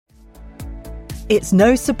It's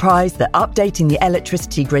no surprise that updating the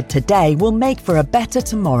electricity grid today will make for a better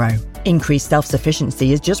tomorrow. Increased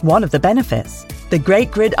self-sufficiency is just one of the benefits. The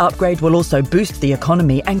Great Grid Upgrade will also boost the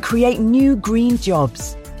economy and create new green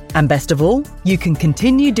jobs. And best of all, you can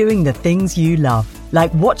continue doing the things you love,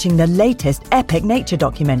 like watching the latest epic nature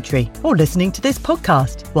documentary or listening to this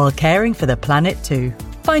podcast while caring for the planet too.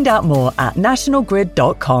 Find out more at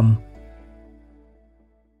nationalgrid.com.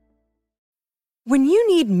 When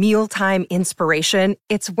you need mealtime inspiration,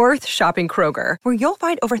 it's worth shopping Kroger, where you'll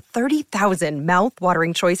find over 30,000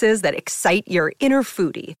 mouth-watering choices that excite your inner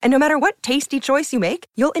foodie. And no matter what tasty choice you make,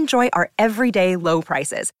 you'll enjoy our everyday low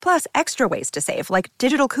prices, plus extra ways to save, like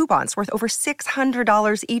digital coupons worth over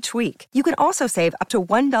 $600 each week. You can also save up to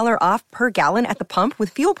 $1 off per gallon at the pump with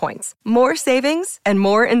fuel points. More savings and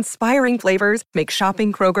more inspiring flavors make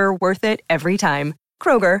shopping Kroger worth it every time.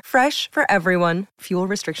 Kroger, fresh for everyone. Fuel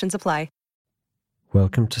restrictions apply.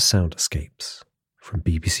 Welcome to Sound Escapes from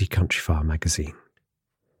BBC Countryfile magazine.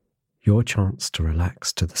 Your chance to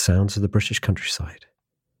relax to the sounds of the British countryside,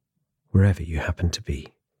 wherever you happen to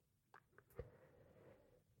be.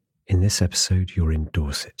 In this episode, you're in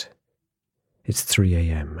Dorset. It's 3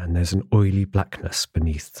 a.m. and there's an oily blackness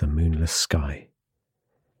beneath the moonless sky.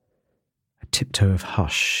 A tiptoe of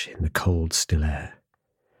hush in the cold, still air,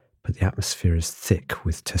 but the atmosphere is thick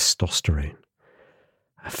with testosterone.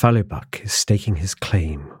 A fallow buck is staking his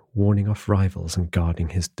claim, warning off rivals and guarding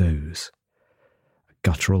his does. A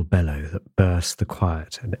guttural bellow that bursts the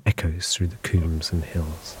quiet and echoes through the combes and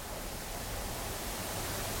hills.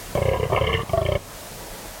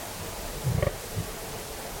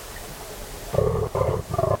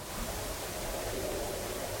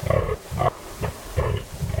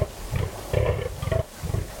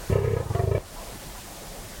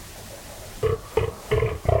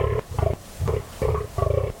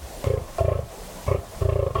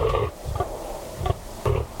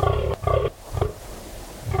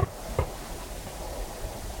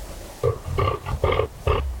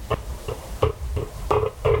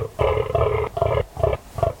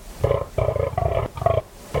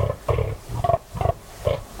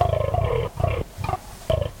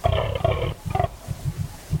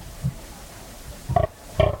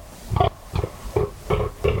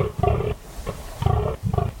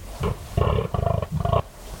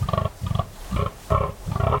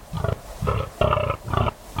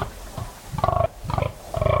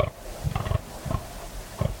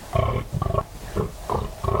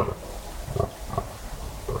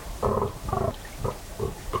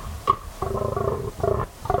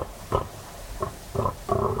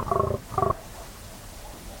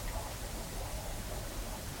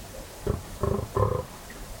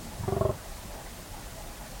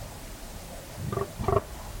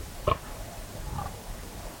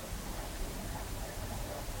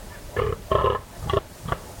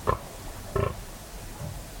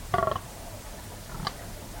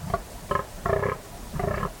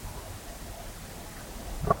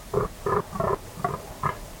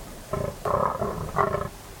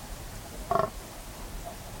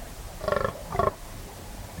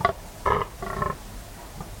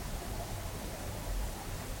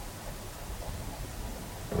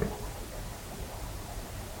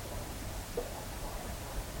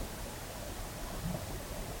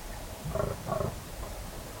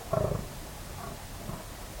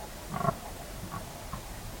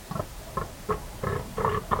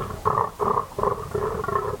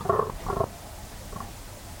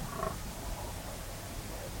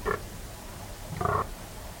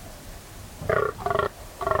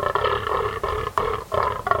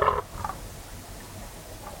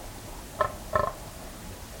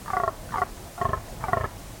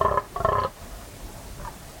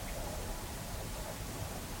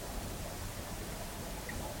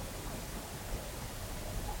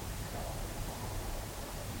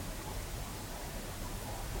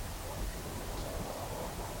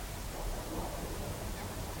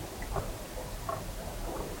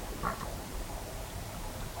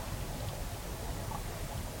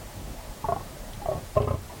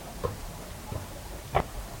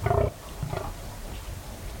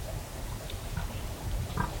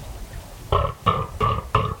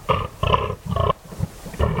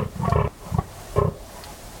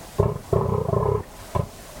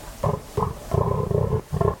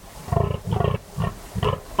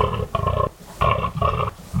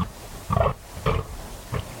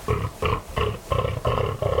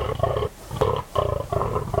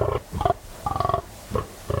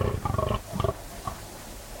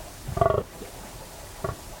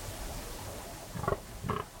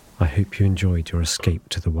 hope you enjoyed your escape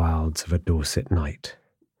to the wilds of a Dorset night.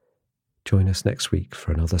 Join us next week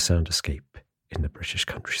for another sound escape in the British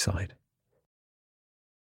countryside.